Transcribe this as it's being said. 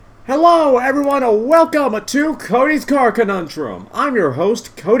Hello, everyone, and welcome to Cody's Car Conundrum. I'm your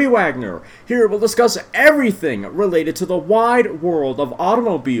host, Cody Wagner. Here we'll discuss everything related to the wide world of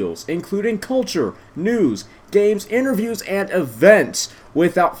automobiles, including culture, news, games, interviews, and events.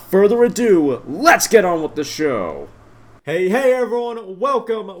 Without further ado, let's get on with the show. Hey everyone,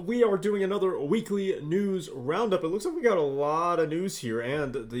 welcome. We are doing another weekly news roundup. It looks like we got a lot of news here,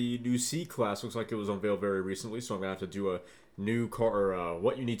 and the new C-Class looks like it was unveiled very recently, so I'm going to have to do a new car,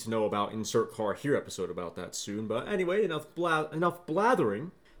 what you need to know about insert car here episode about that soon. But anyway, enough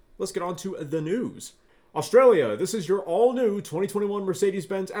blathering. Let's get on to the news. Australia, this is your all-new 2021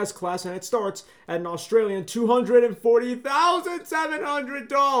 Mercedes-Benz S-Class, and it starts at an Australian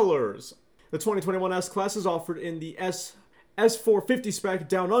 $240,700. The 2021 S-Class is offered in the S450 spec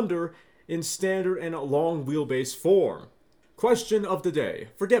down under in standard and long wheelbase form. Question of the day.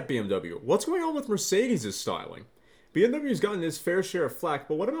 Forget BMW. What's going on with Mercedes' styling? BMW's gotten its fair share of flack,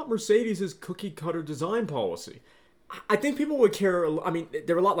 but what about Mercedes' cookie-cutter design policy? I think people would care,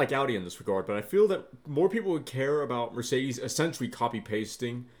 they're a lot like Audi in this regard, but I feel that more people would care about Mercedes essentially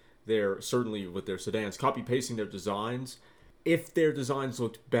copy-pasting certainly with their sedans, copy-pasting their designs if their designs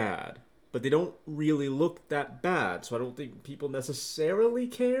looked bad. But they don't really look that bad, so I don't think people necessarily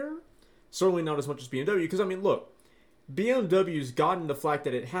care. Certainly not as much as BMW, because look, BMW's gotten the flack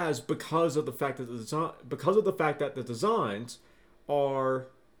that it has because of the fact that the designs are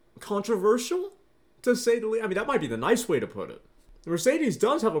controversial, to say the least. That might be the nice way to put it. Mercedes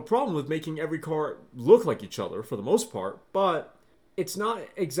does have a problem with making every car look like each other for the most part, but it's not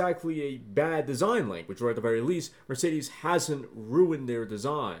exactly a bad design language, or at the very least, Mercedes hasn't ruined their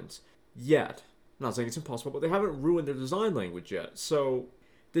designs yet. I'm not saying it's impossible, but they haven't ruined their design language yet. So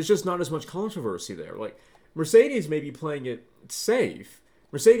there's just not as much controversy there. Like, Mercedes may be playing it safe.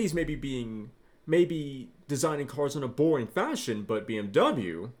 Mercedes may be designing cars in a boring fashion, but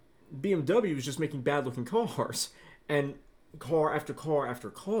BMW is just making bad-looking cars. And car after car after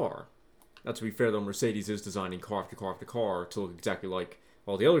car. Now, to be fair, though, Mercedes is designing car after car after car to look exactly like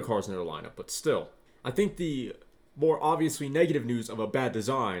all the other cars in their lineup, but still. I think the more obviously negative news of a bad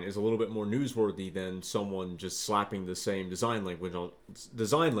design is a little bit more newsworthy than someone just slapping the same design language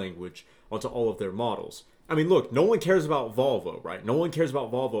onto all of their models. Look, no one cares about Volvo, right? No one cares about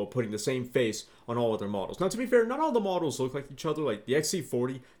Volvo putting the same face on all of their models. Now, to be fair, not all the models look like each other. Like, the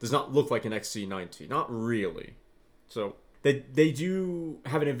XC40 does not look like an XC90. Not really. So, they do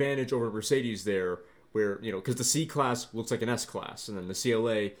have an advantage over Mercedes there, where, because the C-Class looks like an S-Class, and then the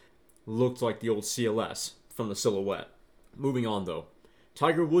CLA looked like the old CLS from the silhouette. Moving on, though.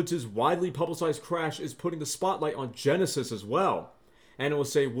 Tiger Woods' widely publicized crash is putting the spotlight on Genesis as well.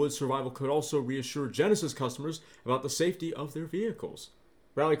 Analysts say Woods' survival could also reassure Genesis customers about the safety of their vehicles.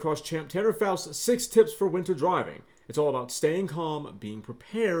 Rallycross champ Tanner Faust, 6 tips for winter driving. It's all about staying calm, being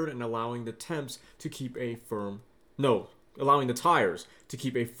prepared, and allowing the tires to keep a firm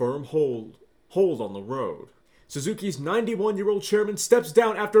hold on the road. Suzuki's 91-year-old chairman steps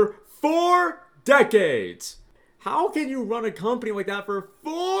down after 4 decades. How can you run a company like that for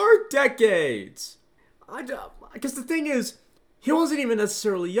 4 decades? I guess the thing is, he wasn't even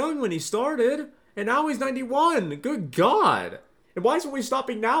necessarily young when he started, and now he's 91. Good God. And why isn't we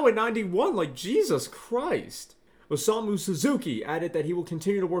stopping now at 91? Like, Jesus Christ. Osamu Suzuki added that he will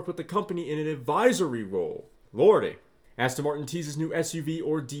continue to work with the company in an advisory role. Lordy. Aston Martin teases new SUV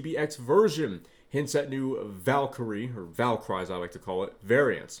or DBX version. Hints at new Valkyrie, or Valkyrie as I like to call it,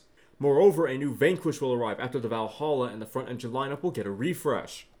 variants. Moreover, a new Vanquish will arrive after the Valhalla, and the front-engine lineup will get a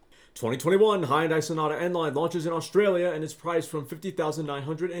refresh. 2021 Hyundai Sonata N-Line launches in Australia and is priced from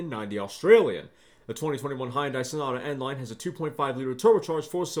 50,990 Australian. The 2021 Hyundai Sonata N-Line has a 2.5-liter turbocharged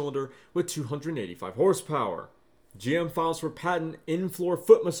 4-cylinder with 285 horsepower. GM files for patent in-floor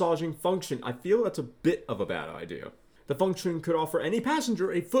foot massaging function. I feel that's a bit of a bad idea. The function could offer any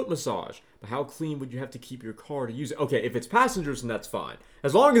passenger a foot massage, but how clean would you have to keep your car to use it? Okay, if it's passengers, then that's fine.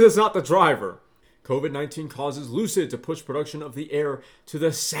 As long as it's not the driver. COVID-19 causes Lucid to push production of the Air to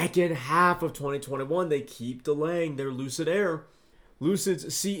the second half of 2021. They keep delaying their Lucid Air. Lucid's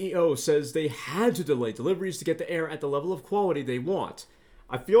CEO says they had to delay deliveries to get the Air at the level of quality they want.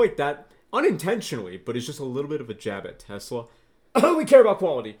 I feel like that, unintentionally, but it's just a little bit of a jab at Tesla. We care about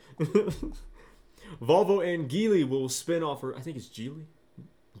quality. Volvo and Geely will spin off, or I think it's Geely?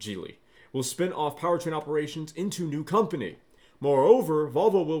 Geely. Will spin off powertrain operations into new company. Moreover,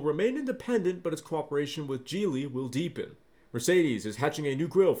 Volvo will remain independent, but its cooperation with Geely will deepen. Mercedes is hatching a new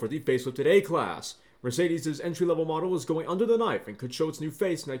grille for the facelifted A-Class. Mercedes' entry-level model is going under the knife and could show its new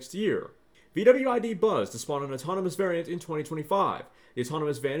face next year. VW ID Buzz to spawn an autonomous variant in 2025. The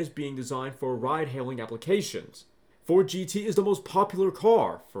autonomous van is being designed for ride-hailing applications. Ford GT is the most popular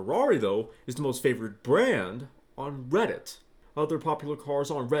car. Ferrari, though, is the most favored brand on Reddit. Other popular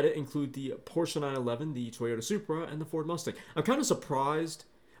cars on Reddit include the Porsche 911, the Toyota Supra, and the Ford Mustang. I'm kind of surprised.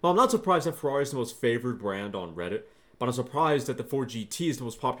 Well, I'm not surprised that Ferrari is the most favored brand on Reddit, but I'm surprised that the Ford GT is the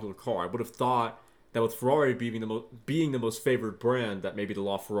most popular car. I would have thought that with Ferrari being the most favored brand, that maybe the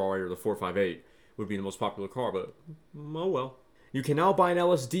LaFerrari or the 458 would be the most popular car, but oh well. You can now buy an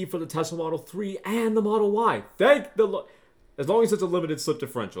LSD for the Tesla Model 3 and the Model Y. As long as it's a limited slip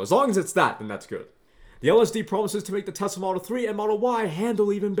differential. As long as it's that, then that's good. The LSD promises to make the Tesla Model 3 and Model Y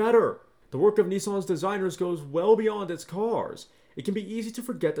handle even better. The work of Nissan's designers goes well beyond its cars. It can be easy to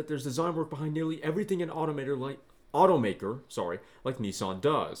forget that there's design work behind nearly everything an automaker like Nissan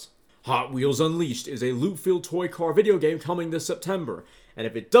does. Hot Wheels Unleashed is a loop-filled toy car video game coming this September, and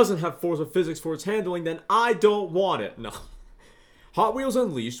if it doesn't have Forza physics for its handling, then I don't want it. No. Hot Wheels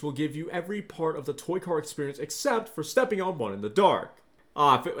Unleashed will give you every part of the toy car experience except for stepping on one in the dark.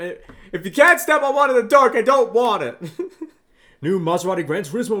 If you can't step on one in the dark, I don't want it. New Maserati Gran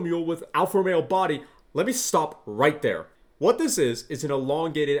Turismo Mule with Alfa Romeo body. Let me stop right there. What this is an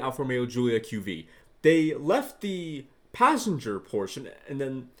elongated Alfa Romeo Giulia QV. They left the passenger portion, and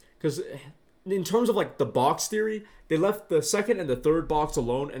then, because in terms of like the box theory, they left the second and the third box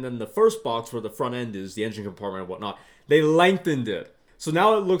alone, and then the first box where the front end is, the engine compartment and whatnot, they lengthened it. So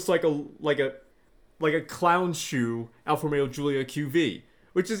now it looks like a clown shoe Alfa Romeo Giulia QV,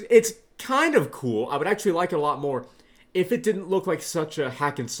 it's kind of cool. I would actually like it a lot more if it didn't look like such a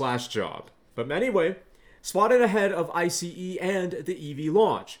hack and slash job. But anyway, spotted ahead of ICE and the EV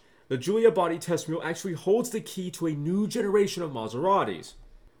launch, the Giulia body test mule actually holds the key to a new generation of Maseratis.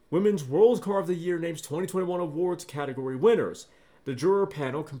 Women's World Car of the Year names 2021 awards category winners. The juror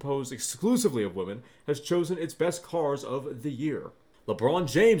panel, composed exclusively of women, has chosen its best cars of the year.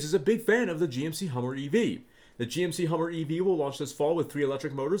 LeBron James is a big fan of the GMC Hummer EV. The GMC Hummer EV will launch this fall with 3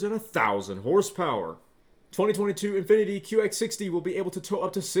 electric motors and 1,000 horsepower. 2022 Infiniti QX60 will be able to tow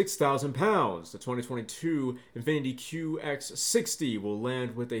up to 6,000 pounds. The 2022 Infiniti QX60 will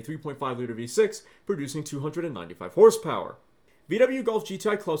land with a 3.5-liter V6, producing 295 horsepower. VW Golf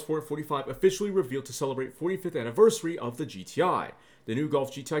GTI Club Sport 45 officially revealed to celebrate 45th anniversary of the GTI. The new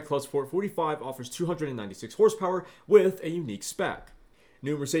Golf GTI Club Sport 45 offers 296 horsepower with a unique spec.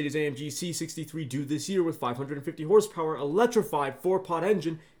 New Mercedes-AMG C63 due this year with 550 horsepower, electrified 4-pot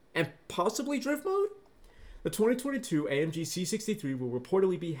engine, and possibly drift mode? The 2022 AMG C63 will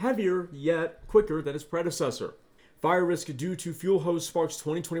reportedly be heavier, yet quicker than its predecessor. Fire risk due to fuel hose sparks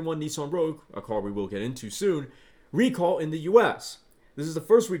 2021 Nissan Rogue, a car we will get into soon, recall in the US. This is the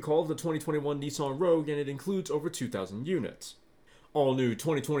first recall of the 2021 Nissan Rogue, and it includes over 2,000 units. All new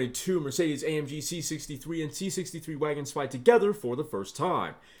 2022 Mercedes-AMG C63 and C63 wagon spy together for the first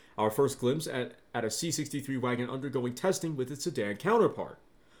time. Our first glimpse at a C63 wagon undergoing testing with its sedan counterpart.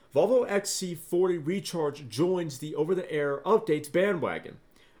 Volvo XC40 Recharge joins the over-the-air updates bandwagon.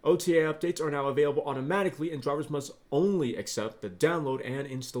 OTA updates are now available automatically, and drivers must only accept the download and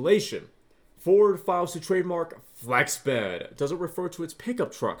installation. Ford files to trademark Flexbed. Doesn't refer to its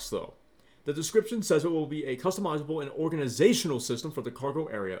pickup trucks, though. The description says it will be a customizable and organizational system for the cargo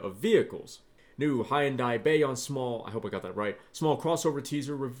area of vehicles. New Hyundai Bayon small crossover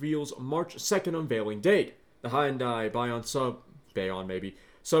teaser reveals March 2nd unveiling date. The Hyundai Bayon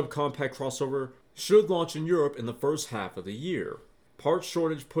subcompact crossover should launch in Europe in the first half of the year. Parts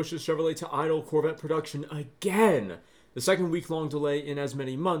shortage pushes Chevrolet to idle Corvette production again. The second week-long delay in as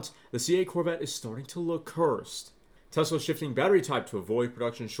many months, the C8 Corvette is starting to look cursed. Tesla shifting battery type to avoid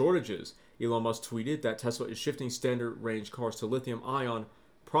production shortages. Elon Musk tweeted that Tesla is shifting standard range cars to lithium-ion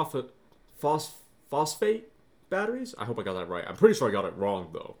phosphate batteries? I hope I got that right. I'm pretty sure I got it wrong,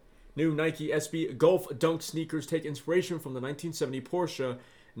 though. New Nike SB Golf Dunk sneakers take inspiration from the 1970 Porsche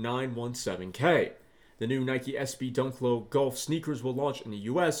 917K. The new Nike SB Dunk Low Golf sneakers will launch in the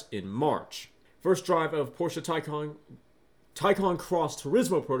US in March. First drive of Porsche Taycan Cross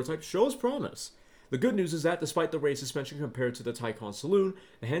Turismo prototype shows promise. The good news is that despite the raised suspension compared to the Taycan Saloon,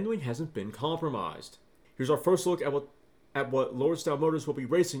 the handling hasn't been compromised. Here's our first look at what Lordstown Motors will be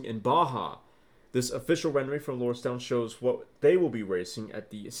racing in Baja. This official rendering from Lordstown shows what they will be racing at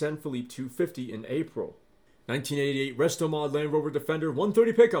the San Felipe 250 in April. 1988 Resto Mod Land Rover Defender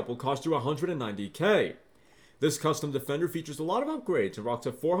 130 pickup will cost you $190K. This custom Defender features a lot of upgrades and rocks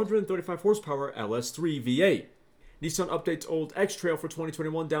a 435 horsepower LS3 V8. Nissan updates old X-Trail for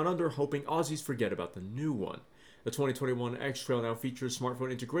 2021 Down Under, hoping Aussies forget about the new one. The 2021 X-Trail now features smartphone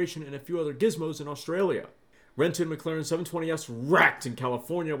integration and a few other gizmos in Australia. Rented McLaren 720S wrecked in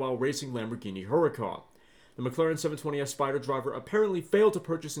California while racing Lamborghini Huracan. The McLaren 720S Spider driver apparently failed to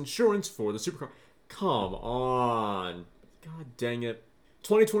purchase insurance for the supercar. Come on. God dang it.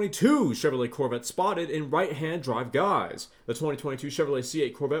 2022 Chevrolet Corvette spotted in right-hand drive guise. The 2022 Chevrolet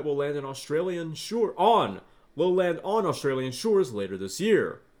C8 Corvette will land on Australian shores later this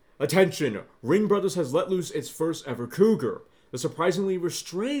year. Attention! Ring Brothers has let loose its first ever Cougar. The surprisingly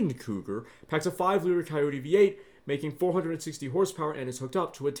restrained Cougar packs a 5-liter Coyote V8, making 460 horsepower, and is hooked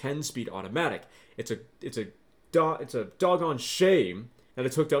up to a 10-speed automatic. It's a doggone shame that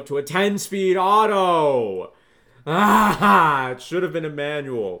it's hooked up to a 10-speed auto. It should have been a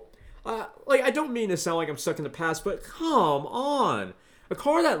manual. I don't mean to sound like I'm stuck in the past, but come on. A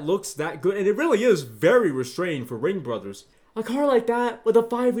car that looks that good, and it really is very restrained for Ring Brothers. A car like that, with a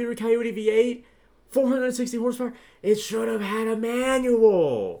 5-liter Coyote V8, 460 horsepower, it should have had a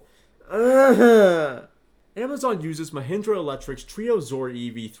manual. Amazon uses Mahindra Electric's Trio Zora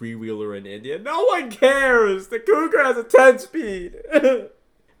EV 3-wheeler in India. No one cares! The Cougar has a 10-speed!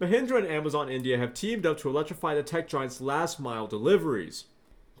 Mahindra and Amazon India have teamed up to electrify the tech giant's last-mile deliveries.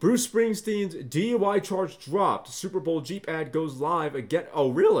 Bruce Springsteen's DUI charge dropped. Super Bowl Jeep ad goes live again. Oh,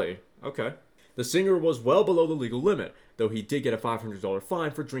 really? Okay. The singer was well below the legal limit, though he did get a $500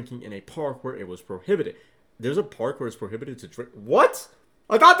 fine for drinking in a park where it was prohibited. There's a park where it's prohibited to drink? What?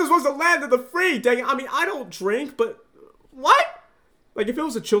 I thought this was the land of the free, dang it. I mean, I don't drink, but what? Like, if it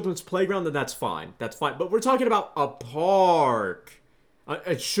was a children's playground, then that's fine. That's fine. But we're talking about a park.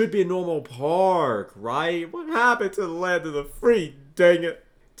 It should be a normal park, right? What happened to the land of the free, dang it?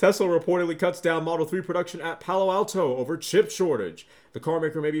 Tesla reportedly cuts down Model 3 production at Palo Alto over chip shortage. The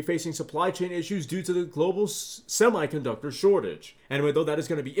carmaker may be facing supply chain issues due to the global semiconductor shortage. Anyway, though, that is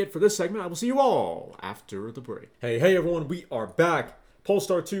going to be it for this segment. I will see you all after the break. Hey everyone, we are back.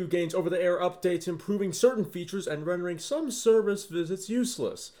 Polestar 2 gains over-the-air updates, improving certain features and rendering some service visits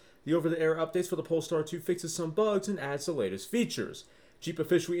useless. The over-the-air updates for the Polestar 2 fixes some bugs and adds the latest features. Jeep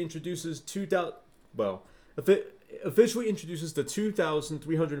officially introduces the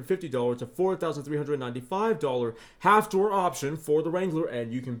 $2,350 to $4,395 half-door option for the Wrangler,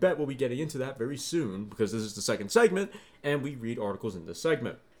 and you can bet we'll be getting into that very soon because this is the second segment, and we read articles in this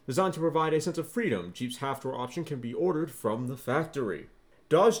segment. Designed to provide a sense of freedom, Jeep's half-door option can be ordered from the factory.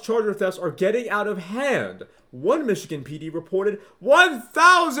 Dodge Charger thefts are getting out of hand. One Michigan PD reported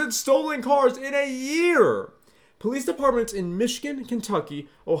 1,000 stolen cars in a year. Police departments in Michigan, Kentucky,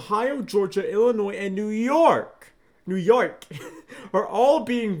 Ohio, Georgia, Illinois, and New York are all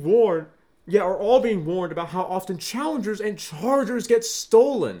being warned about how often Challengers and Chargers get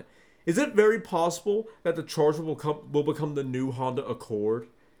stolen. Is it very possible that the Charger will become the new Honda Accord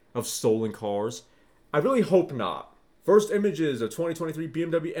of stolen cars? I really hope not. First images of 2023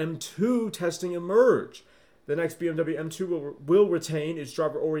 BMW M2 testing emerge. The next BMW M2 will retain its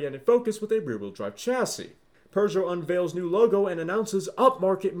driver-oriented focus with a rear-wheel drive chassis. Peugeot unveils new logo and announces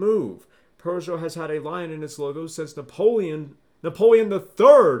upmarket move. Peugeot has had a lion in its logo since Napoleon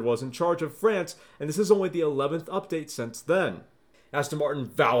III was in charge of France, and this is only the 11th update since then. Aston Martin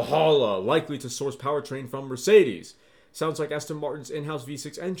Valhalla, likely to source powertrain from Mercedes. Sounds like Aston Martin's in-house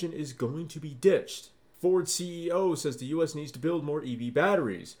V6 engine is going to be ditched. Ford CEO says the US needs to build more EV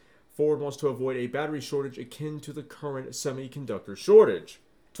batteries. Ford wants to avoid a battery shortage akin to the current semiconductor shortage.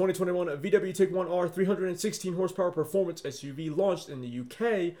 2021 VW Tiguan R 316 horsepower performance SUV launched in the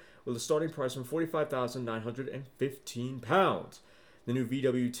UK with a starting price from £45,915. The new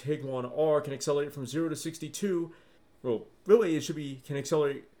VW Tiguan R can accelerate from 0 to 62. Well, really, it should be can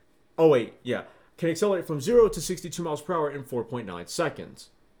accelerate from 0 to 62 miles per hour in 4.9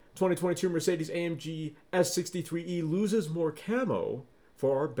 seconds. 2022 Mercedes-AMG S63E loses more camo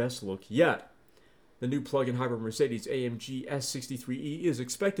for our best look yet. The new plug-in hybrid Mercedes-AMG S63E is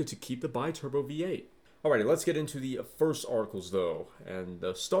expected to keep the bi-turbo V8. Alrighty, let's get into the first articles though, and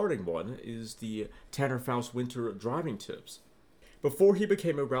the starting one is the Tanner Faust Winter Driving Tips. Before he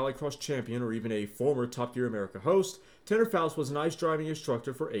became a Rallycross champion or even a former Top Gear America host, Tanner Faust was an ice driving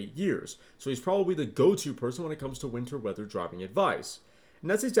instructor for 8 years, so he's probably the go-to person when it comes to winter weather driving advice.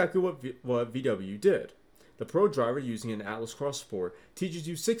 And that's exactly what VW did. The pro driver, using an Atlas Cross Sport, teaches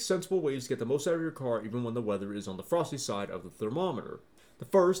you 6 sensible ways to get the most out of your car even when the weather is on the frosty side of the thermometer. The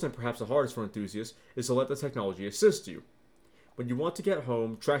first, and perhaps the hardest for enthusiasts, is to let the technology assist you. When you want to get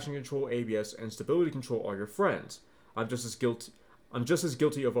home, traction control, ABS, and stability control are your friends. I'm just as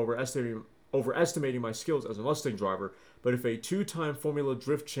guilty of overestimating my skills as a Mustang driver, but if a 2-time Formula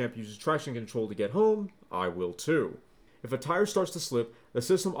Drift champ uses traction control to get home, I will too. If a tire starts to slip, the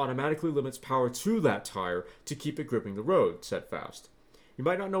system automatically limits power to that tire to keep it gripping the road, said Faust. You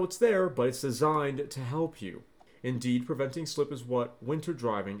might not know it's there, but it's designed to help you. Indeed, preventing slip is what winter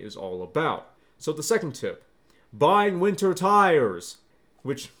driving is all about. So the second tip, buying winter tires,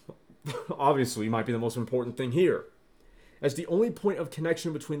 which obviously might be the most important thing here. As the only point of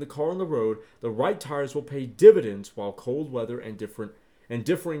connection between the car and the road, the right tires will pay dividends while cold weather and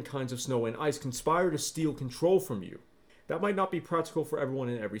differing kinds of snow and ice conspire to steal control from you. That might not be practical for everyone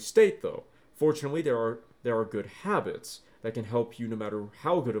in every state, though. Fortunately, there are good habits that can help you no matter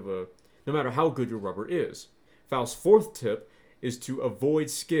how good your rubber is. Faust's fourth tip is to avoid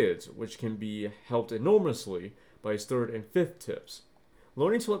skids, which can be helped enormously by his third and fifth tips.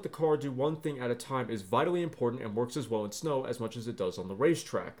 Learning to let the car do one thing at a time is vitally important and works as well in snow as much as it does on the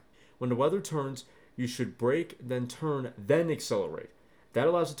racetrack. When the weather turns, you should brake, then turn, then accelerate. That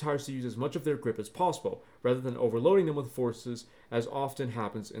allows the tires to use as much of their grip as possible, rather than overloading them with forces, as often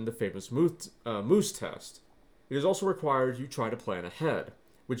happens in the famous Moose test. It is also required you try to plan ahead,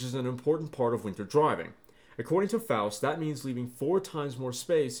 which is an important part of winter driving. According to Faust, that means leaving 4 times more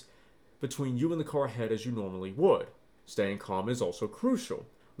space between you and the car ahead as you normally would. Staying calm is also crucial.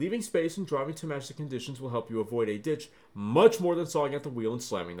 Leaving space and driving to match the conditions will help you avoid a ditch much more than sawing at the wheel and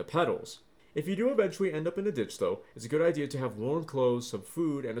slamming the pedals. If you do eventually end up in a ditch, though, it's a good idea to have warm clothes, some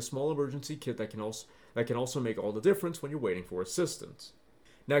food, and a small emergency kit that can also make all the difference when you're waiting for assistance.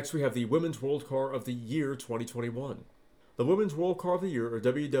 Next, we have the Women's World Car of the Year 2021. The Women's World Car of the Year, or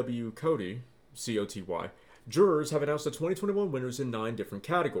WW COTY, C-O-T-Y, jurors have announced the 2021 winners in 9 different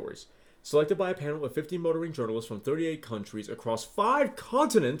categories. Selected by a panel of 50 motoring journalists from 38 countries across 5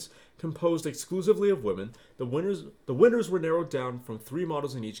 continents composed exclusively of women, the winners were narrowed down from 3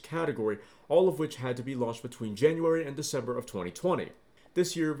 models in each category, all of which had to be launched between January and December of 2020.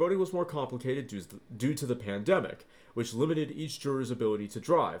 This year, voting was more complicated due to the pandemic, which limited each juror's ability to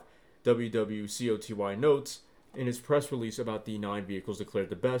drive. WWCOTY notes in its press release about the 9 vehicles declared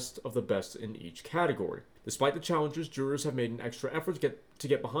the best of the best in each category. Despite the challenges, jurors have made an extra effort to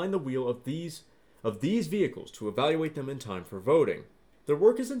get behind the wheel of these vehicles to evaluate them in time for voting. Their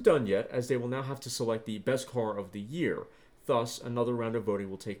work isn't done yet, as they will now have to select the best car of the year. Thus, another round of voting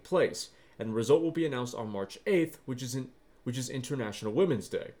will take place, and the result will be announced on March 8th, which is International Women's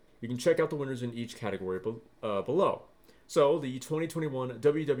Day. You can check out the winners in each category below. So, the 2021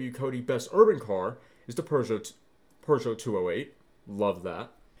 WW COTY Best Urban Car is the Peugeot 208. Love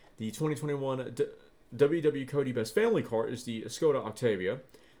that. The 2021 WW COTY Best Family Car is the Skoda Octavia.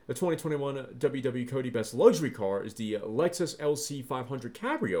 The 2021 WW COTY Best Luxury Car is the Lexus LC 500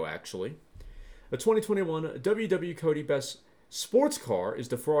 Cabrio, actually. The 2021 WW COTY Best Sports Car is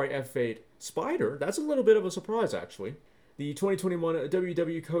the Ferrari F8 Spider. That's a little bit of a surprise, actually. The 2021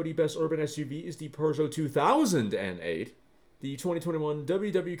 WW COTY Best Urban SUV is the Peugeot 2008. The 2021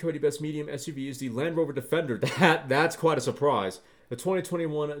 WW COTY Best Medium SUV is the Land Rover Defender. That's quite a surprise. The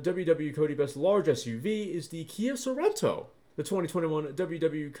 2021 WW COTY Best Large SUV is the Kia Sorento. The 2021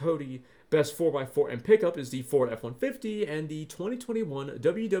 WW COTY Best 4x4 and Pickup is the Ford F-150. And the 2021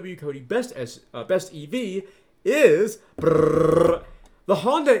 WW COTY Best EV is the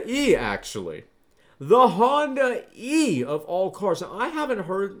Honda E, actually. The Honda E of all cars. Now, I haven't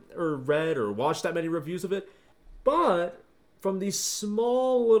heard or read or watched that many reviews of it, but from these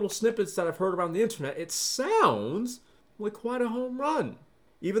small little snippets that I've heard around the internet, it sounds like quite a home run.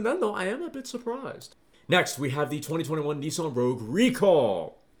 Even then, though, I am a bit surprised. Next, we have the 2021 Nissan Rogue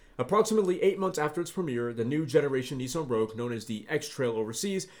recall. Approximately 8 months after its premiere, the new generation Nissan Rogue, known as the X-Trail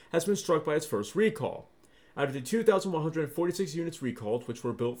overseas, has been struck by its first recall. Out of the 2,146 units recalled, which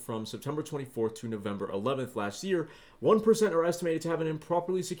were built from September 24th to November 11th last year, 1% are estimated to have an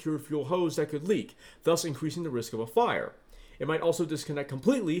improperly secured fuel hose that could leak, thus increasing the risk of a fire. It might also disconnect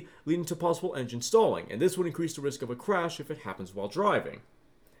completely, leading to possible engine stalling, and this would increase the risk of a crash if it happens while driving.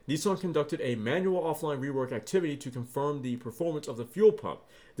 Nissan conducted a manual offline rework activity to confirm the performance of the fuel pump.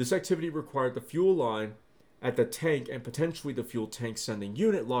 This activity required the fuel line at the tank and potentially the fuel tank sending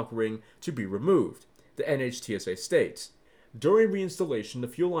unit lock ring to be removed, the NHTSA states. During reinstallation, the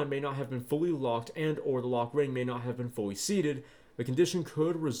fuel line may not have been fully locked and or the lock ring may not have been fully seated. The condition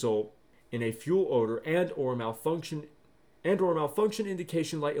could result in a fuel odor and or malfunction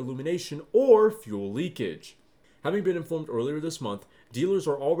indication light illumination or fuel leakage. Having been informed earlier this month, dealers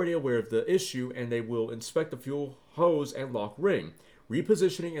are already aware of the issue and they will inspect the fuel hose and lock ring,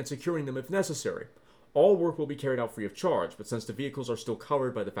 repositioning and securing them if necessary. All work will be carried out free of charge, but since the vehicles are still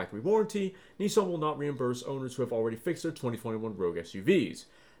covered by the factory warranty, Nissan will not reimburse owners who have already fixed their 2021 Rogue SUVs.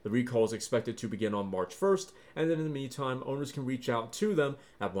 The recall is expected to begin on March 1st, and then in the meantime, owners can reach out to them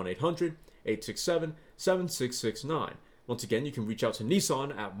at 1-800-867-7669. Once again, you can reach out to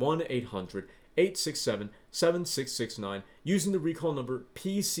Nissan at 1-800-867-7669 using the recall number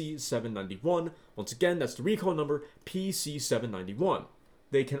PC791. Once again, that's the recall number PC791.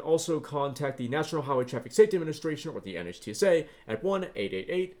 They can also contact the National Highway Traffic Safety Administration or the NHTSA at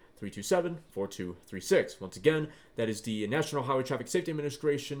 1-888-327-4236. Once again, that is the National Highway Traffic Safety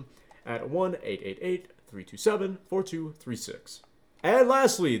Administration at 1-888-327-4236. And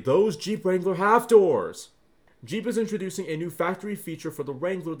lastly, those Jeep Wrangler half doors. Jeep is introducing a new factory feature for the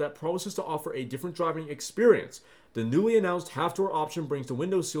Wrangler that promises to offer a different driving experience. The newly announced half-door option brings the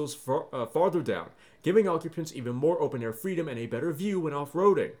window sills farther down, giving occupants even more open-air freedom and a better view when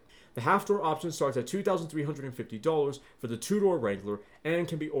off-roading. The half-door option starts at $2,350 for the two-door Wrangler and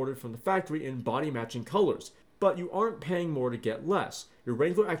can be ordered from the factory in body-matching colors. But you aren't paying more to get less. Your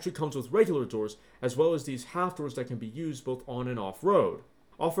Wrangler actually comes with regular doors, as well as these half-doors that can be used both on and off-road.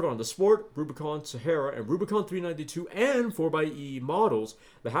 Offered on the Sport, Rubicon, Sahara, and Rubicon 392 and 4xe models,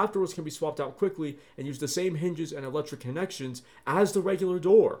 the half doors can be swapped out quickly and use the same hinges and electric connections as the regular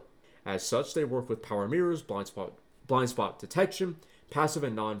door. As such, they work with power mirrors, blind spot detection, passive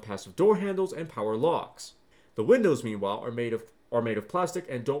and non-passive door handles, and power locks. The windows, meanwhile, are made of plastic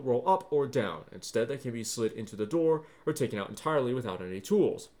and don't roll up or down. Instead, they can be slid into the door or taken out entirely without any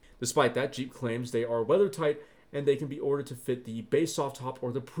tools. Despite that, Jeep claims they are weather-tight and they can be ordered to fit the base soft top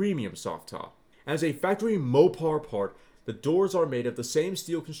or the premium soft top. As a factory Mopar part, the doors are made of the same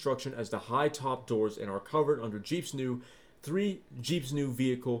steel construction as the high top doors and are covered under Jeep's new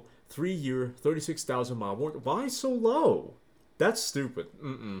vehicle 3-year, 36,000 mile warranty. Why so low? That's stupid.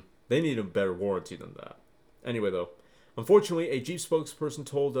 They need a better warranty than that. Anyway though, unfortunately, a Jeep spokesperson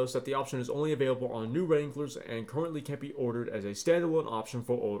told us that the option is only available on new Wranglers and currently can't be ordered as a standalone option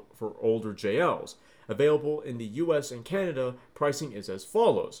for older JLs. Available in the US and Canada, pricing is as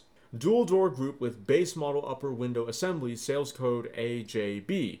follows. Dual door group with base model upper window assembly, sales code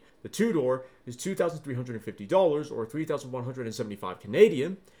AJB. The two-door is $2,350 or $3,175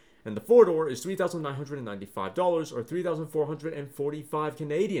 Canadian, and the four-door is $3,995 or $3,445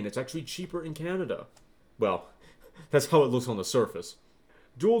 Canadian. It's actually cheaper in Canada. Well, that's how it looks on the surface.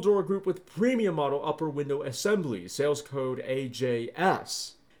 Dual door group with premium model upper window assembly, sales code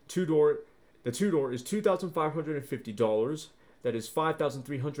AJS. The two-door is $2,550, that is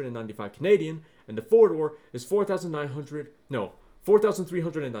 $5,395 Canadian, and the four-door is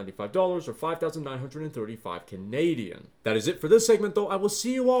 $4,395 or $5,935 Canadian. That is it for this segment, though. I will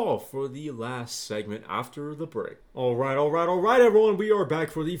see you all for the last segment after the break. Alright, everyone. We are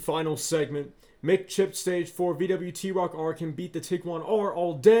back for the final segment. Mick Chip Stage 4 VW T-Roc R can beat the Tiguan R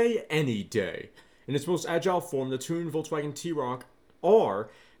all day, any day. In its most agile form, the tuned Volkswagen T-Roc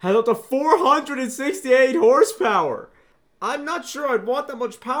R has up to 468 horsepower. I'm not sure I'd want that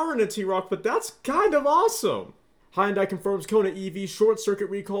much power in a T-Roc, but that's kind of awesome. Hyundai confirms Kona EV short-circuit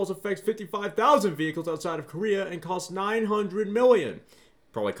recalls affects 55,000 vehicles outside of Korea and costs $900 million.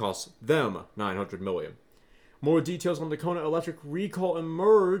 Probably costs them $900 million. More details on the Kona electric recall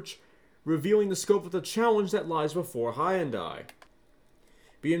emerge, revealing the scope of the challenge that lies before Hyundai.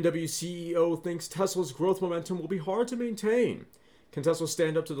 BMW CEO thinks Tesla's growth momentum will be hard to maintain. Can Tesla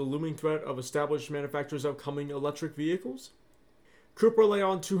stand up to the looming threat of established manufacturers' upcoming electric vehicles? Cupra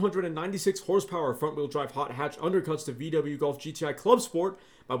Leon 296 horsepower front-wheel drive hot hatch undercuts the VW Golf GTI Club Sport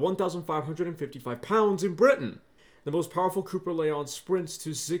by 1,555 pounds in Britain. The most powerful Cupra Leon sprints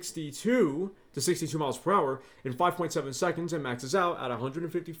to 62 miles per hour in 5.7 seconds and maxes out at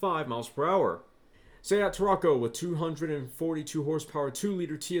 155 miles per hour. Seat Tarraco with 242 horsepower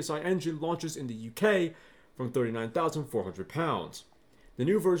 2-liter TSI engine launches in the UK from 39,400 pounds. The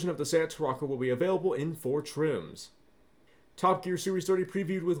new version of the Seat Tarraco will be available in 4 trims. Top Gear Series 30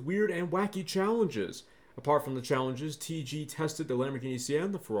 previewed with weird and wacky challenges. Apart from the challenges, TG tested the Lamborghini Sienna,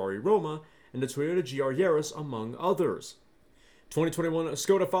 the Ferrari Roma, and the Toyota GR Yaris, among others. 2021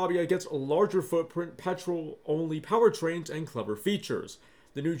 Skoda Fabia gets a larger footprint, petrol-only powertrains, and clever features.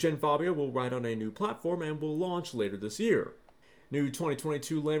 The new Gen Fabia will ride on a new platform and will launch later this year. New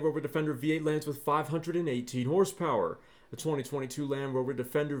 2022 Land Rover Defender V8 lands with 518 horsepower. The 2022 Land Rover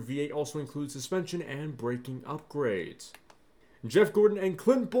Defender V8 also includes suspension and braking upgrades. Jeff Gordon and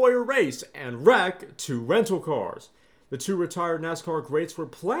Clint Bowyer race and wreck 2 rental cars. The 2 retired NASCAR greats were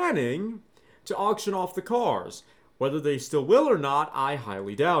planning to auction off the cars. Whether they still will or not, I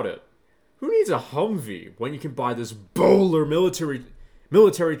highly doubt it. Who needs a Humvee when you can buy this Bowler military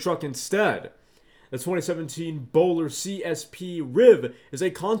truck instead? The 2017 Bowler CSP Riv is a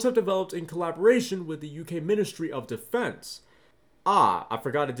concept developed in collaboration with the UK Ministry of Defence. I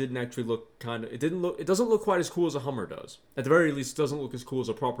forgot it didn't actually look it doesn't look quite as cool as a Hummer does. At the very least, it doesn't look as cool as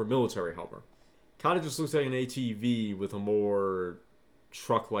a proper military Hummer. Kind of just looks like an ATV with a more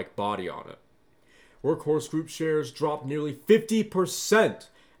truck-like body on it. Workhorse Group shares dropped nearly 50%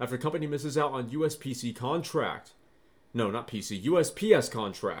 after company misses out on USPC contract. No, not PC, USPS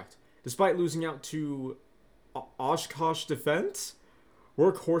contract. Despite losing out to Oshkosh Defense,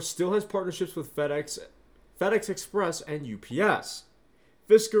 Workhorse still has partnerships with FedEx Express, and UPS.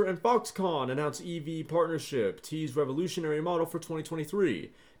 Fisker and Foxconn announce EV partnership, tease revolutionary model for 2023.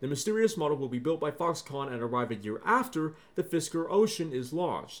 The mysterious model will be built by Foxconn and arrive a year after the Fisker Ocean is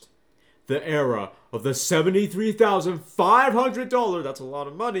launched. The era of the $73,500, that's a lot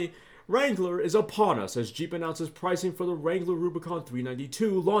of money, Wrangler is upon us as Jeep announces pricing for the Wrangler Rubicon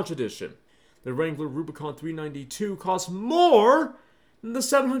 392 Launch Edition. The Wrangler Rubicon 392 costs more than the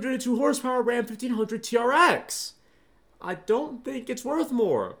 702 horsepower Ram 1500 TRX. I don't think it's worth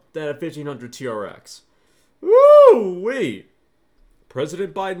more than a 1500 TRX. Woo-wee!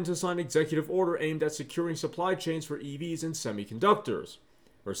 President Biden to sign executive order aimed at securing supply chains for EVs and semiconductors.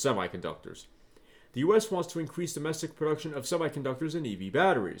 The U.S. wants to increase domestic production of semiconductors and EV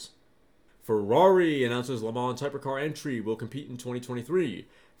batteries. Ferrari announces Le Mans hypercar entry will compete in 2023.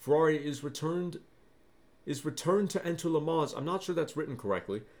 Ferrari is returned to enter Le Mans, I'm not sure that's written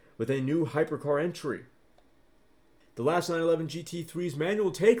correctly, with a new hypercar entry. The last 911 GT3's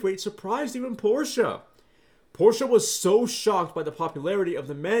manual take rate surprised even Porsche. Porsche was so shocked by the popularity of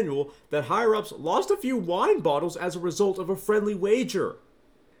the manual that higher-ups lost a few wine bottles as a result of a friendly wager.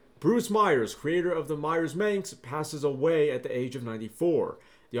 Bruce Myers, creator of the Myers Manx, passes away at the age of 94.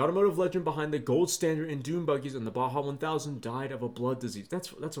 The automotive legend behind the gold standard in dune buggies and the Baja 1000 died of a blood disease.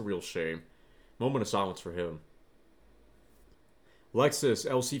 That's a real shame. Moment of silence for him. Lexus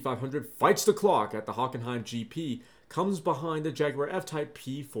LC500 fights the clock at the Hockenheim GP, comes behind the Jaguar F-Type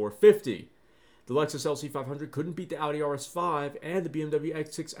P450. The Lexus LC500 couldn't beat the Audi RS5 and the BMW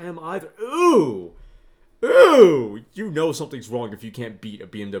X6M either. Ooh! You know something's wrong if you can't beat a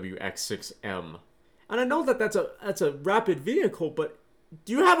BMW X6M. And I know that that's a rapid vehicle, but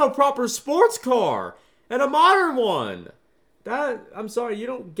do you have a proper sports car and a modern one? I'm sorry, you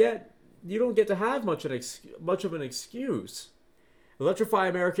don't get to have much of an excuse. Electrify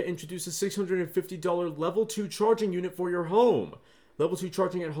America introduces $650 Level 2 charging unit for your home. Level 2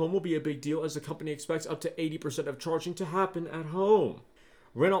 charging at home will be a big deal as the company expects up to 80% of charging to happen at home.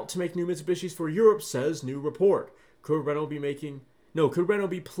 Renault to make new Mitsubishis for Europe, says new report. Could Renault be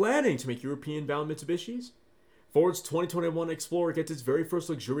planning to make European-bound Mitsubishis? Ford's 2021 Explorer gets its very first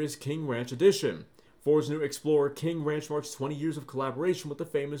luxurious King Ranch edition. Ford's new Explorer King Ranch marks 20 years of collaboration with the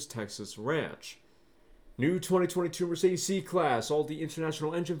famous Texas ranch. New 2022 Mercedes C-Class, all the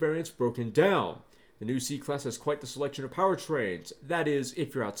international engine variants broken down. The new C-Class has quite the selection of powertrains, that is,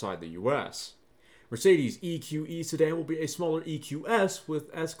 if you're outside the US. Mercedes EQE sedan will be a smaller EQS with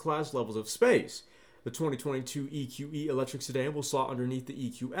S-Class levels of space. The 2022 EQE electric sedan will slot underneath the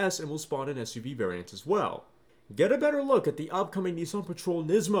EQS and will spawn an SUV variant as well. Get a better look at the upcoming Nissan Patrol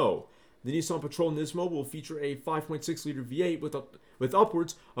Nismo. The Nissan Patrol Nismo will feature a 5.6-liter V8 with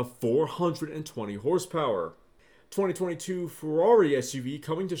upwards of 420 horsepower. 2022 Ferrari SUV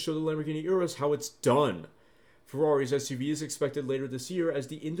coming to show the Lamborghini Urus how it's done. Ferrari's SUV is expected later this year as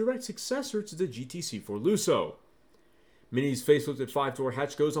the indirect successor to the GTC4 Lusso. Mini's facelifted 5-door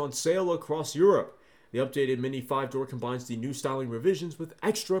hatch goes on sale across Europe. The updated Mini 5-door combines the new styling revisions with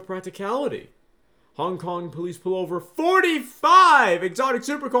extra practicality. Hong Kong police pull over 45 exotic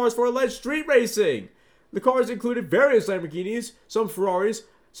supercars for alleged street racing. The cars included various Lamborghinis, some Ferraris,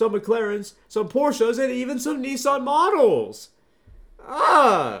 some McLarens, some Porsches, and even some Nissan models.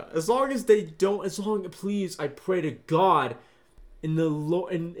 Please, I pray to God, in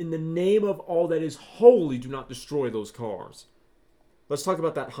the name of all that is holy, do not destroy those cars. Let's talk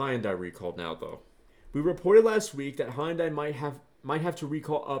about that Hyundai recall now, though. We reported last week that Hyundai might have to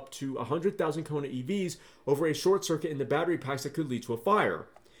recall up to 100,000 Kona EVs over a short circuit in the battery packs that could lead to a fire.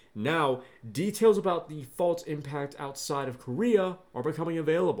 Now, details about the fault's impact outside of Korea are becoming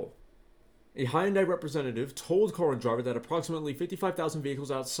available. A Hyundai representative told Car and Driver that approximately 55,000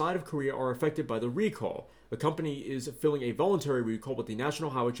 vehicles outside of Korea are affected by the recall. The company is filing a voluntary recall with the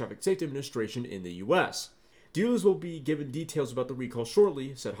National Highway Traffic Safety Administration in the U.S. Dealers will be given details about the recall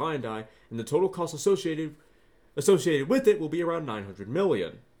shortly, said Hyundai, and the total cost associated with it will be around $900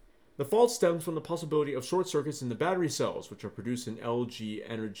 million. The fault stems from the possibility of short circuits in the battery cells, which are produced in LG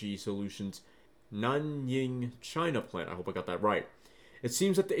Energy Solutions' Nanying, China plant. I hope I got that right. It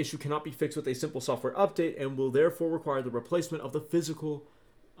seems that the issue cannot be fixed with a simple software update and will therefore require the replacement of the physical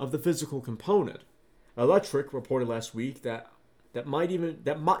component. Electric reported last week that might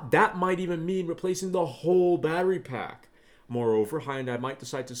even mean replacing the whole battery pack. Moreover, Hyundai might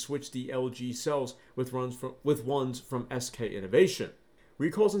decide to switch the LG cells with ones from SK Innovation.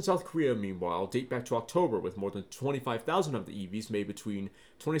 Recalls in South Korea, meanwhile, date back to October, with more than 25,000 of the EVs made between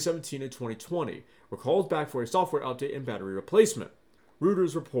 2017 and 2020, were called back for a software update and battery replacement.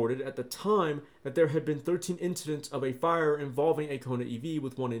 Reuters reported at the time that there had been 13 incidents of a fire involving a Kona EV,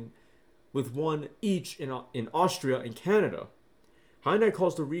 with one each in Austria and Canada. Hyundai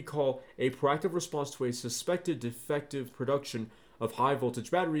calls the recall a proactive response to a suspected defective production of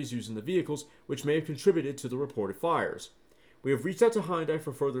high-voltage batteries used in the vehicles, which may have contributed to the reported fires. We have reached out to Hyundai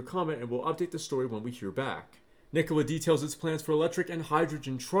for further comment and will update the story when we hear back. Nikola details its plans for electric and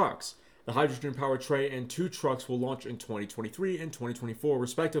hydrogen trucks. The hydrogen-powered Tre and 2 trucks will launch in 2023 and 2024,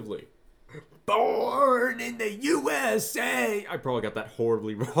 respectively. Born in the USA! I probably got that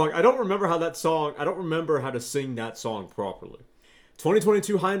horribly wrong. I don't remember how to sing that song properly.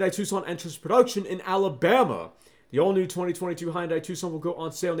 2022 Hyundai Tucson enters production in Alabama. The all-new 2022 Hyundai Tucson will go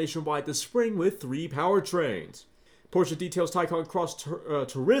on sale nationwide this spring with 3 powertrains. Porsche details Taycan Cross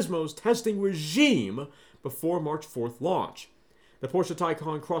Turismo's testing regime before March 4th launch. The Porsche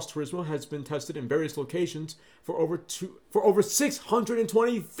Taycan Cross Turismo has been tested in various locations for over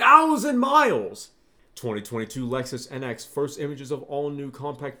 620,000 miles. 2022 Lexus NX first images of all-new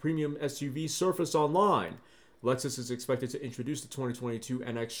compact premium SUV surface online. Lexus is expected to introduce the 2022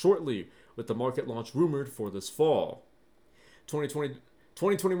 NX shortly, with the market launch rumored for this fall.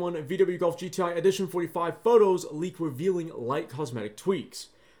 2021 VW Golf GTI Edition 45 photos leak revealing light cosmetic tweaks.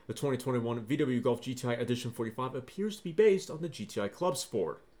 The 2021 VW Golf GTI Edition 45 appears to be based on the GTI Club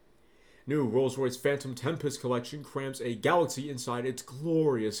Sport. New Rolls-Royce Phantom Tempest collection crams a Galaxy inside its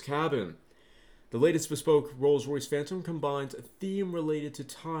glorious cabin. The latest bespoke Rolls-Royce Phantom combines a theme related to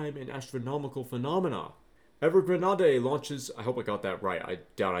time and astronomical phenomena. Evergrande launches, I hope I got that right, I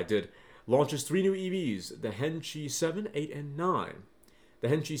doubt I did, launches 3 new EVs, the Hengqi 7, 8, and 9. The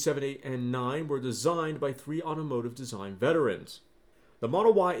Hengqi 7, 8, and 9 were designed by 3 automotive design veterans. The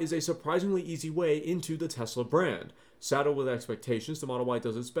Model Y is a surprisingly easy way into the Tesla brand. Saddled with expectations, the Model Y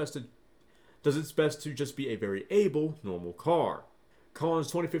does its best to just be a very able, normal car. Collins'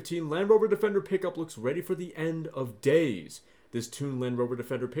 2015 Land Rover Defender pickup looks ready for the end of days. This tuned Land Rover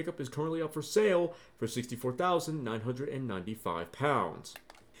Defender pickup is currently up for sale for £64,995.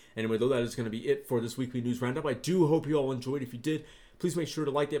 Anyway, though, that is going to be it for this weekly news roundup. I do hope you all enjoyed. If you did, please make sure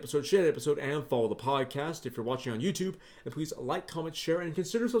to like the episode, share the episode, and follow the podcast. If you're watching on YouTube, then please like, comment, share, and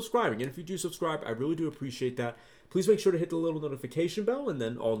consider subscribing. And if you do subscribe, I really do appreciate that. Please make sure to hit the little notification bell and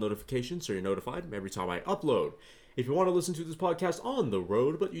then all notifications so you're notified every time I upload. If you want to listen to this podcast on the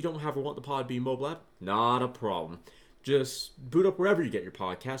road, but you don't have or want the Podbean mobile app, not a problem. Just boot up wherever you get your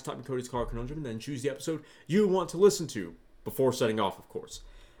podcast, type in Cody's Car Conundrum, and then choose the episode you want to listen to, before setting off, of course.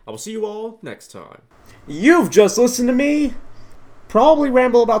 I will see you all next time. You've just listened to me probably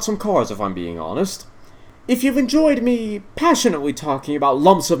ramble about some cars, if I'm being honest. If you've enjoyed me passionately talking about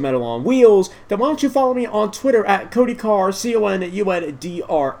lumps of metal on wheels, then why don't you follow me on Twitter at CodyCar,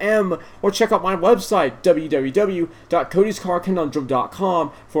 CONUNDRM, or check out my website,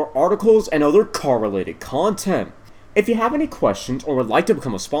 www.codyscarconundrum.com, for articles and other car-related content. If you have any questions or would like to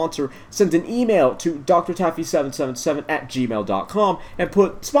become a sponsor, send an email to drtaffy777@gmail.com and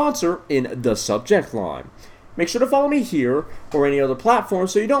put sponsor in the subject line. Make sure to follow me here or any other platform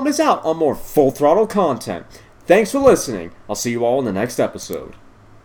so you don't miss out on more full throttle content. Thanks for listening. I'll see you all in the next episode.